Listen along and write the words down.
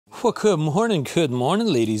Well, good morning,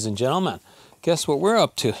 ladies and gentlemen. Guess what we're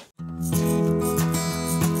up to?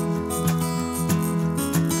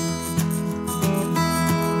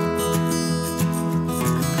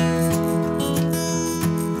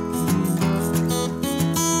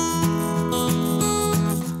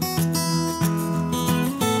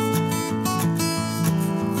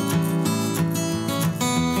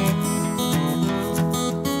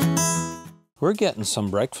 We're getting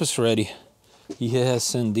some breakfast ready.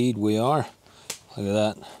 Yes, indeed we are. Look at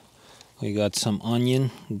that. We got some onion,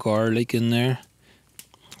 garlic in there.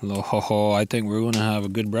 I think we're going to have a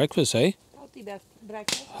good breakfast, eh? Healthy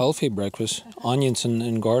breakfast. Healthy breakfast. Onions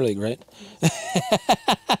and garlic, right?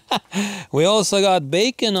 Yes. We also got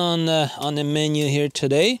bacon on the menu here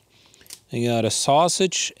today. We got a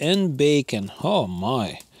sausage and bacon. Oh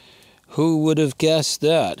my. Who would have guessed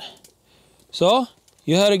that? So,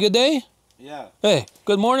 you had a good day? Yeah. Hey,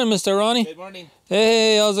 good morning, Mr. Ronnie. Good morning.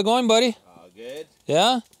 Hey, how's it going, buddy? Good.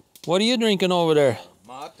 Yeah? What are you drinking over there?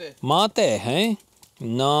 Mate. Mate, hey?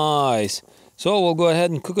 Nice. So we'll go ahead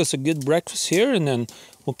and cook us a good breakfast here, and then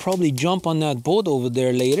we'll probably jump on that boat over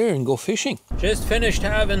there later and go fishing. Just finished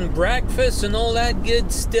having breakfast and all that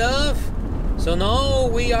good stuff. So now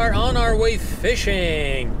we are on our way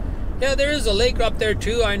fishing. Yeah, there is a lake up there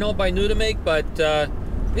too, I know, by Nudamake, but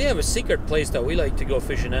we have a secret place that we like to go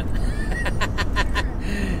fishing at.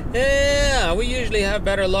 Yeah, we usually have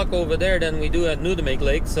better luck over there than we do at Nudamake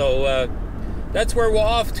Lake, so that's where we're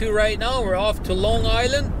off to right now. We're off to Long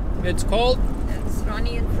Island, it's called. That's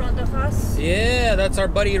Ronnie in front of us. Yeah, that's our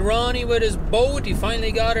buddy Ronnie with his boat. He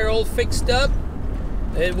finally got it all fixed up.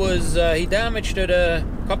 It was, he damaged it a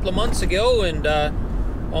couple of months ago and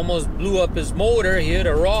almost blew up his motor. He hit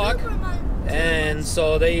a rock. And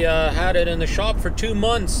so they had it in the shop for 2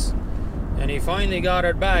 months. And he finally got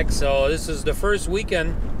it back. So this is the first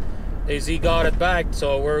weekend as he got it back.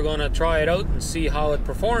 So we're going to try it out and see how it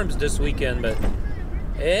performs this weekend. But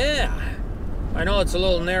yeah, I know it's a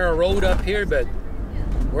little narrow road up here, but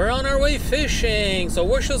we're on our way fishing. So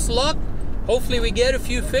wish us luck. Hopefully we get a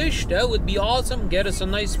few fish. That would be awesome. Get us a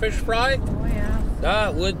nice fish fry. Oh yeah.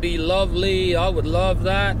 That would be lovely. I would love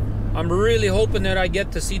that. I'm really hoping that I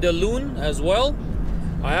get to see the loon as well.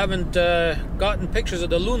 I haven't gotten pictures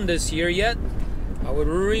of the loon this year yet. I would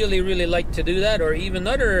really like to do that, or even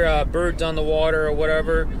other birds on the water or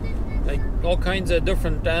whatever. Like all kinds of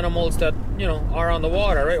different animals that, you know, are on the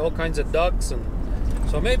water, right? All kinds of ducks, and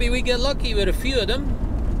so maybe we get lucky with a few of them.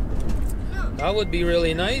 That would be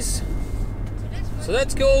really nice. So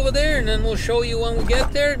let's go over there and then we'll show you when we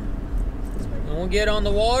get there. And we'll get on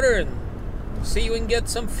the water and see if we can get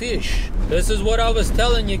some fish. This is what I was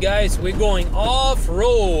telling you guys. We're going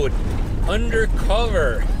off-road,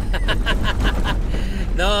 undercover.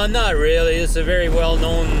 No, not really. It's a very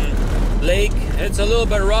well-known lake. It's a little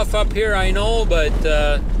bit rough up here, I know, but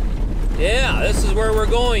yeah, this is where we're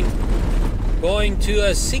going. Going to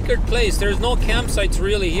a secret place. There's no campsites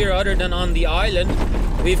really here other than on the island.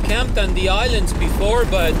 We've camped on the islands before,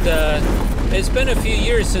 but it's been a few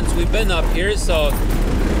years since we've been up here, so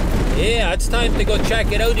yeah, it's time to go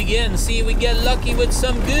check it out again and see if we get lucky with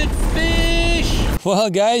some good fish. Well,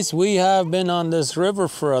 guys, we have been on this river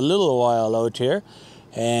for a little while out here,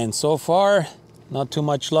 and so far, not too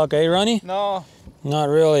much luck, eh, Ronnie? No. Not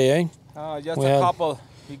really, eh? Just a couple.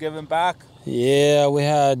 You give them back? Yeah, we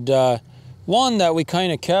had one that we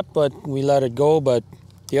kind of kept, but we let it go, but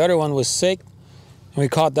the other one was sick, and we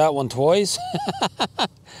caught that one twice.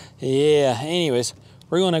 Yeah, anyways,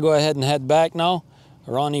 we're going to go ahead and head back now.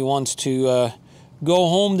 Ronnie wants to go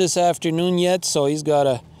home this afternoon yet, so he's got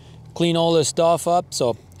to clean all this stuff up.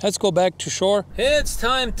 So let's go back to shore. It's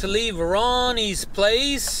time to leave Ronnie's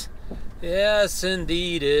place. Yes,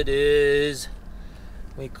 indeed it is.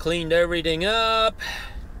 We cleaned everything up.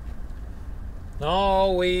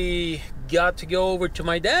 Now we got to go over to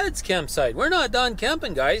my dad's campsite. We're not done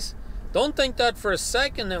camping, guys. Don't think that for a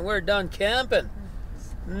second that we're done camping.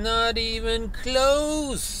 Not even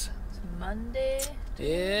close. It's Monday.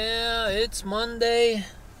 Yeah, it's Monday.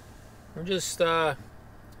 We're just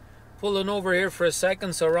pulling over here for a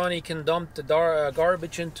second so Ronnie can dump the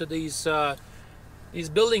garbage into these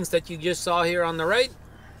buildings that you just saw here on the right.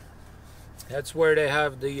 That's where they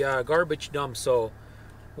have the garbage dump. So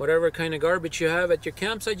whatever kind of garbage you have at your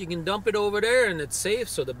campsite, you can dump it over there, and it's safe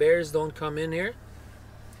so the bears don't come in here.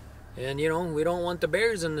 And you know, we don't want the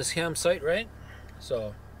bears in this campsite, right?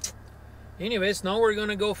 So anyways, now we're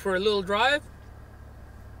gonna go for a little drive.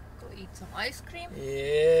 Go eat some ice cream.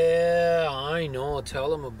 Yeah, I know.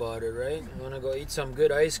 Tell them about it, right? I'm gonna go eat some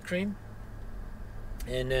good ice cream,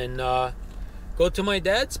 and then go to my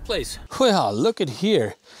dad's place. Well, look at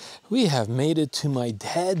here. we have made it to my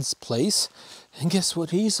dad's place, and guess what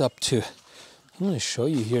he's up to? I'm going to show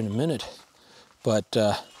you here in a minute. But,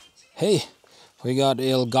 hey, we got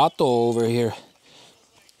El Gato over here.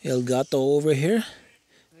 El Gato over here.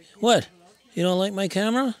 What? You don't like my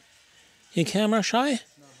camera? You camera shy?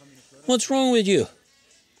 What's wrong with you?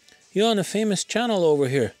 You're on a famous channel over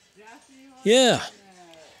here. Yeah.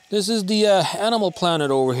 This is the Animal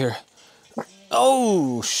Planet over here.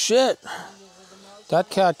 Oh, shit. That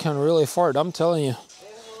cat can really fart, I'm telling you.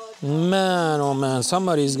 Man, oh man,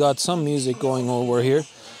 somebody's got some music going over here.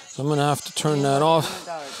 So I'm going to have to turn that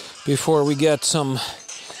off before we get some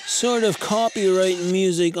sort of copyright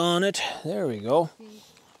music on it. There we go.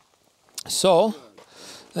 So,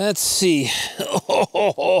 let's see.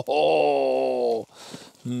 Oh,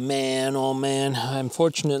 man, oh man.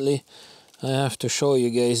 Unfortunately, I have to show you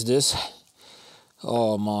guys this.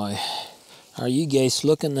 Oh my. Are you guys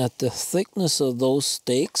looking at the thickness of those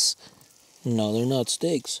steaks? No, they're not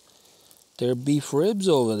steaks. They're beef ribs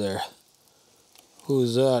over there.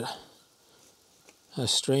 Who's that? A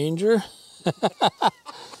stranger?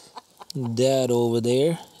 Dad over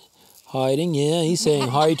there. Hiding, yeah, he's saying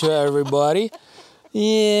hi to everybody.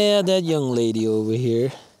 Yeah, that young lady over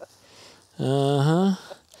here. Uh-huh.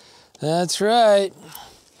 That's right.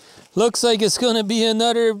 Looks like it's gonna be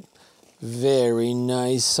another very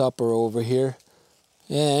nice supper over here.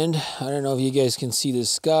 And I don't know if you guys can see the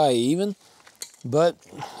sky even, but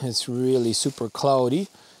it's really super cloudy.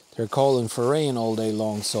 They're calling for rain all day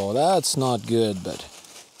long, so that's not good, but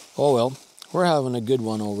oh well. We're having a good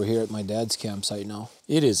one over here at my dad's campsite now.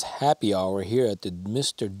 It is happy hour here at the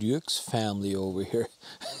Mr. Dueck's family over here.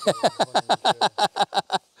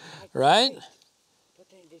 Right?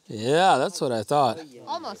 Yeah, that's what I thought.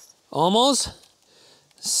 Almost. Almost?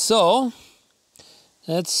 So,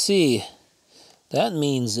 let's see. That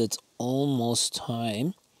means it's almost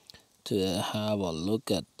time to have a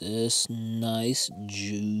look at this nice,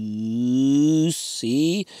 juicy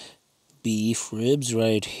beef ribs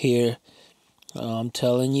right here. I'm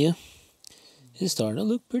telling you, it's starting to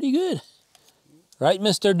look pretty good. Right,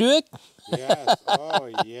 Mr. Dueck? Yes, oh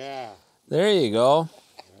yeah. There you go.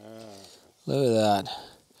 Yeah. Look at that.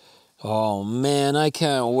 Oh man, I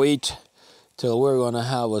can't wait till we're gonna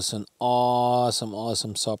have us an awesome,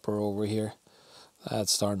 awesome supper over here.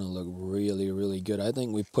 That's starting to look really, really good. I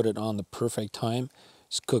think we put it on the perfect time.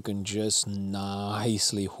 It's cooking just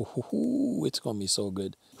nicely. It's gonna be so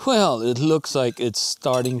good. Well, it looks like it's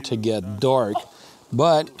starting to get dark,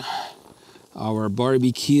 but our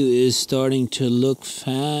barbecue is starting to look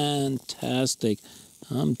fantastic.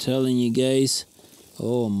 I'm telling you guys,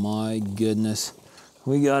 oh my goodness.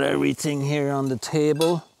 We got everything here on the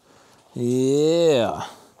table. Yeah.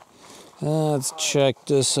 Let's check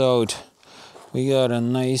this out. We got a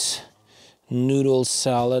nice noodle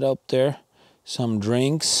salad up there. Some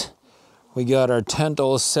drinks. We got our tent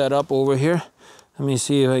all set up over here. Let me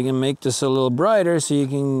see if I can make this a little brighter so you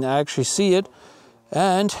can actually see it.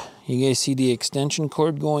 And you guys see the extension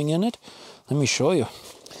cord going in it? Let me show you.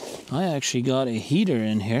 I actually got a heater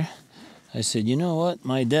in here. I said, you know what?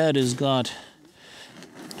 My dad has got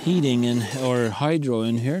heating or hydro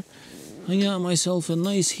in here. I got myself a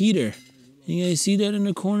nice heater. You guys see that in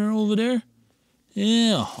the corner over there?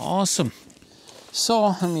 Yeah, awesome. So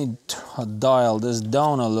let me dial this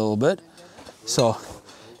down a little bit. So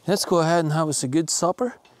let's go ahead and have us a good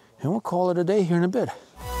supper, and we'll call it a day here in a bit.